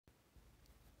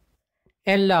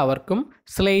എല്ലാവർക്കും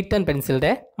slate and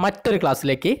പെൻസിലിൻ്റെ മറ്റൊരു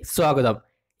ക്ലാസ്സിലേക്ക് സ്വാഗതം.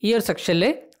 ഈ ഒരു സെക്ഷനിൽ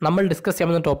നമ്മൾ ഡിസ്കസ്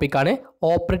ചെയ്യുന്ന ടോപ്പിക്കാണ്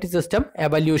ഓപ്പറേറ്റിംഗ് സിസ്റ്റം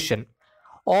എവല്യൂഷൻ.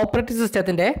 ഓപ്പറേറ്റിംഗ്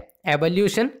സിസ്റ്റത്തിൻ്റെ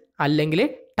എവല്യൂഷൻ അല്ലെങ്കിൽ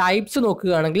ടൈപ്സ്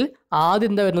നോക്കുകയാണെങ്കിൽ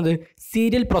ആദ്യം എന്താ വരുന്നത്?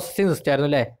 സീരിയൽ പ്രോസസ്സിംഗ് സിസ്റ്റം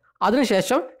ആയിരുന്നു അല്ലേ.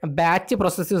 അതിനുശേഷം ബാച്ച്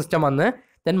പ്രോസസ്സിംഗ് സിസ്റ്റം വന്ന്,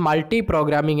 then multi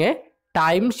programming,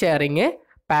 time sharing,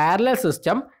 parallel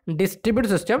system,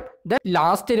 distribute system, then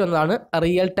last വന്നതാണ്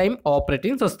റിയൽ ടൈം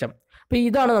ഓപ്പറേറ്റിംഗ് സിസ്റ്റം. അപ്പോൾ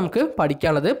ഇതാണ് നമുക്ക്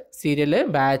പഠിക്കാനുള്ളത്. Serial,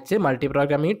 batch, multi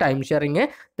programming, time sharing,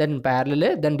 then parallel,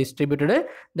 then distributed,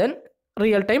 then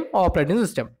real time operating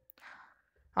system.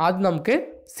 ആദ്യം നമുക്ക്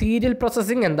serial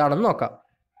processing എന്താണെന്ന് നോക്കാം.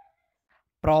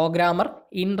 Programmer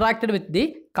ഇൻട്രാക്റ്റഡ് with the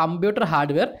computer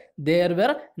hardware, there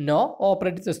were no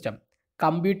operating system.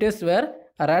 Computers were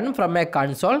run from a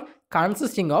console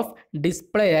consisting of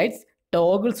display lights,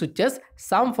 toggle switches,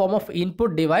 some form of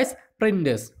input device,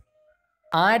 printers.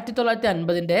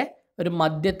 1950 ഒരു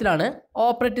മധ്യത്തിലാണ്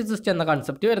operating system എന്ന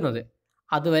concept വരുന്നത്.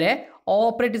 അതുവരെ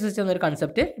operating system എന്നൊരു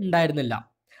concept ഉണ്ടായിരുന്നില്ല.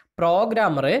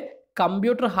 Programmer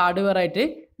computer hardware ആയിട്ട്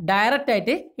direct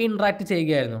ആയിട്ട് interact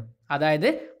ചെയ്യുകയായിരുന്നു. അതായത്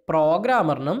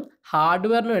പ്രോഗ്രാമറിനും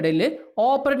ഹാർഡ്വെയറിനും ഇടയിൽ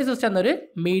ഓപ്പറേറ്റിംഗ് സിസ്റ്റം എന്നൊരു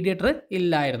മീഡിയേറ്റർ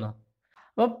ഇല്ലായിരുന്നു.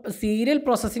 അപ്പോൾ സീരിയൽ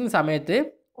പ്രോസസ്സിംഗ് സമയത്ത്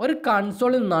ഒരു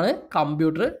കൺസോളിൽ നിന്നാണ്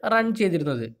കമ്പ്യൂട്ടർ റൺ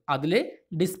ചെയ്തിരുന്നത്. അതിൽ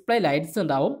ഡിസ്പ്ലേ ലൈറ്റ്സ്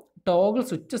ഉണ്ടാവും, ടോഗിൾ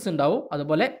സ്വിച്ചസ് ഉണ്ടാവും,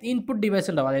 അതുപോലെ ഇൻപുട്ട് ഡിവൈസ്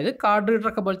ഉണ്ടാവും. അതായത് കാർഡ്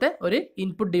റീഡറൊക്കെ പോലത്തെ ഒരു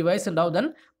ഇൻപുട്ട് ഡിവൈസ് ഉണ്ടാവും, ദെൻ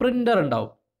പ്രിൻ്റർ ഉണ്ടാവും.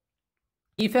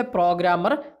 If A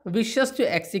programmer wishes to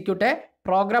execute A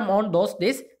programme on those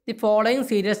days, the following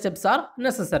serial steps R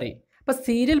necessary. ഇപ്പോൾ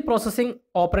സീരിയൽ പ്രോസസ്സിംഗ്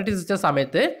ഓപ്പറേറ്റിംഗ് സിസ്റ്റം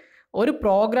സമയത്ത് ഒരു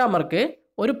പ്രോഗ്രാമർക്ക്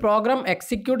ഒരു പ്രോഗ്രാം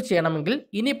എക്സിക്യൂട്ട് ചെയ്യണമെങ്കിൽ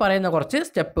ഇനി പറയുന്ന കുറച്ച്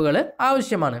സ്റ്റെപ്പുകൾ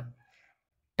ആവശ്യമാണ്.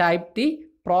 Type the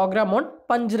programme on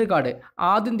puncture card.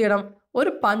 ആദ്യം ചെയ്യണം,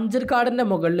 ഒരു പഞ്ചർ കാർഡിൻ്റെ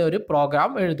മുകളിൽ ഒരു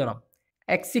പ്രോഗ്രാം എഴുതണം.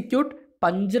 Execute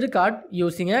puncture card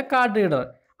using A card reader.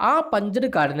 ആ പഞ്ചർ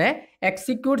കാർഡിനെ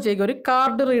എക്സിക്യൂട്ട് ചെയ്യുക ഒരു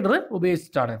കാർഡ് റീഡർ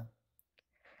ഉപയോഗിച്ചിട്ടാണ്.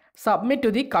 Submit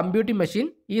to the computing machine.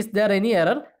 Is there any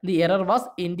error? The error was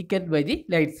indicated by the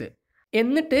lights.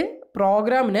 എന്നിട്ട്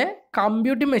പ്രോഗ്രാമിനെ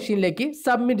കമ്പ്യൂട്ടിംഗ് മെഷീനിലേക്ക്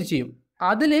സബ്മിറ്റ് ചെയ്യും.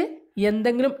 അതിൽ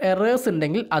എന്തെങ്കിലും എറേഴ്സ്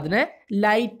ഉണ്ടെങ്കിൽ അതിനെ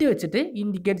ലൈറ്റ് വെച്ചിട്ട്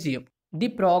ഇൻഡിക്കേറ്റ് ചെയ്യും. The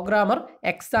programmer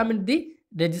examine the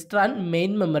register and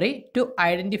main memory to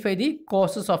identify the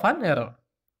causes of an error.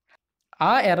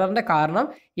 ആ എററിൻ്റെ കാരണം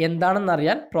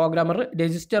എന്താണെന്നറിയാൻ പ്രോഗ്രാമർ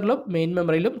രജിസ്റ്ററിലും മെയിൻ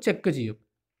മെമ്മറിയിലും ചെക്ക് ചെയ്യും.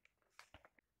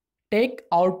 Take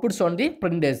outputs on the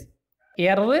printers.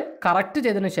 Error correct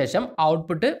ചെയ്തതിന് ശേഷം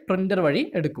ഔട്ട്പുട്ട് പ്രിൻ്റർ വഴി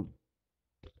എടുക്കും.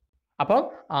 അപ്പം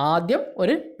ആദ്യം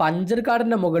ഒരു പഞ്ചർ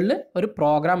കാർഡിൻ്റെ മുകളിൽ ഒരു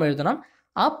പ്രോഗ്രാം എഴുതണം.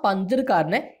 ആ പഞ്ചർ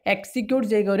കാർഡിനെ എക്സിക്യൂട്ട്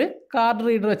ചെയ്യുക ഒരു കാർഡ്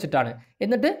റീഡർ വെച്ചിട്ടാണ്.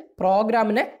 എന്നിട്ട്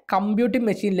പ്രോഗ്രാമിനെ കമ്പ്യൂട്ടിംഗ്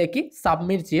മെഷീനിലേക്ക്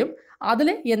സബ്മിറ്റ് ചെയ്യും. അതിൽ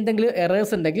എന്തെങ്കിലും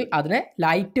എറേഴ്സ് ഉണ്ടെങ്കിൽ അതിനെ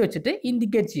ലൈറ്റ് വെച്ചിട്ട്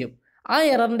ഇൻഡിക്കേറ്റ് ചെയ്യും. ആ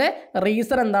എററിൻ്റെ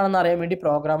റീസൺ എന്താണെന്ന് അറിയാൻ വേണ്ടി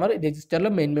പ്രോഗ്രാമർ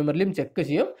രജിസ്റ്ററിലും മെയിൻ മെമ്മറിയിലും ചെക്ക്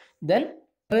ചെയ്യും. ദെൻ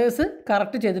എറേഴ്സ്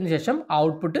കറക്റ്റ് ചെയ്തതിന് ശേഷം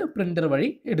ഔട്ട്പുട്ട് പ്രിൻ്റർ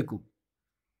വഴി എടുക്കും.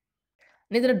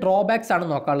 ഇനി ഇതിൻ്റെ ഡ്രോബാക്സ് ആണ്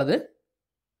നോക്കാനുള്ളത്.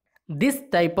 This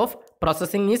type of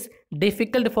processing is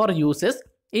difficult for users.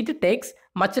 It takes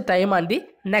much time and the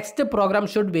next program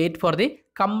should wait for the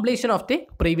completion of the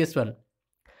previous one.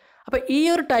 അപ്പോൾ ഈ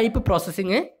ഒരു ടൈപ്പ്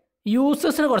പ്രോസസ്സിങ്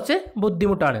യൂസേഴ്സിന് കുറച്ച്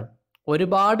ബുദ്ധിമുട്ടാണ്.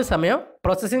 ഒരുപാട് സമയം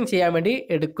പ്രോസസ്സിങ് ചെയ്യാൻ വേണ്ടി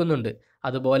എടുക്കുന്നുണ്ട്.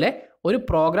 അതുപോലെ ഒരു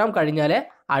പ്രോഗ്രാം കഴിഞ്ഞാലേ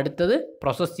അടുത്തത്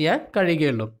പ്രോസസ്സ് ചെയ്യാൻ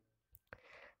കഴിയുകയുള്ളൂ.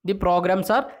 The programs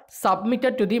are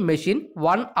submitted to the machine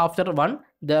one after one.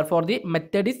 Therefore, the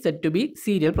method is said to be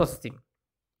serial processing.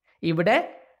 ഇവിടെ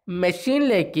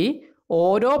മെഷീനിലേക്ക്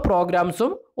ഓരോ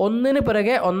പ്രോഗ്രാംസും ഒന്നിന്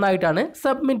പിറകെ ഒന്നായിട്ടാണ്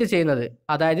സബ്മിറ്റ് ചെയ്യുന്നത്.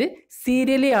 അതായത്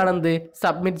സീരിയലി ആണെന്ത്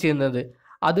സബ്മിറ്റ് ചെയ്യുന്നത്.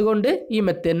 അതുകൊണ്ട് ഈ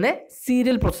മെത്തേഡിനെ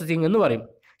സീരിയൽ പ്രോസസ്സിംഗ് എന്ന് പറയും.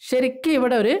 ശരിക്കും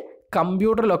ഇവിടെ ഒരു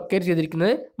കമ്പ്യൂട്ടർ ലൊക്കേറ്റ്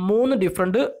ചെയ്തിരിക്കുന്നത് 3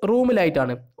 ഡിഫറെൻറ്റ്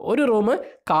റൂമിലായിട്ടാണ്. ഒരു റൂം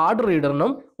കാർഡ്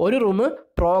റീഡറിനും, ഒരു റൂം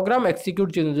പ്രോഗ്രാം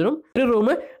എക്സിക്യൂട്ട് ചെയ്യുന്നതിനും, ഒരു റൂം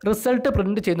റിസൾട്ട്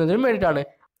പ്രിൻറ്റ് ചെയ്യുന്നതിനും വേണ്ടിയിട്ടാണ്.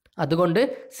 അതുകൊണ്ട്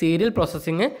സീരിയൽ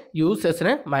പ്രോസസ്സിങ്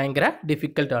യൂസേഴ്സിന് ഭയങ്കര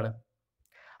ഡിഫിക്കൽട്ടാണ്.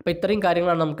 അപ്പോൾ ഇത്രയും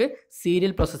കാര്യങ്ങളാണ് നമുക്ക്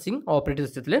സീരിയൽ പ്രോസസ്സിംഗ് ഓപ്പറേറ്റിംഗ്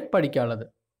സിസ്റ്റത്തിൽ പഠിക്കാനുള്ളത്.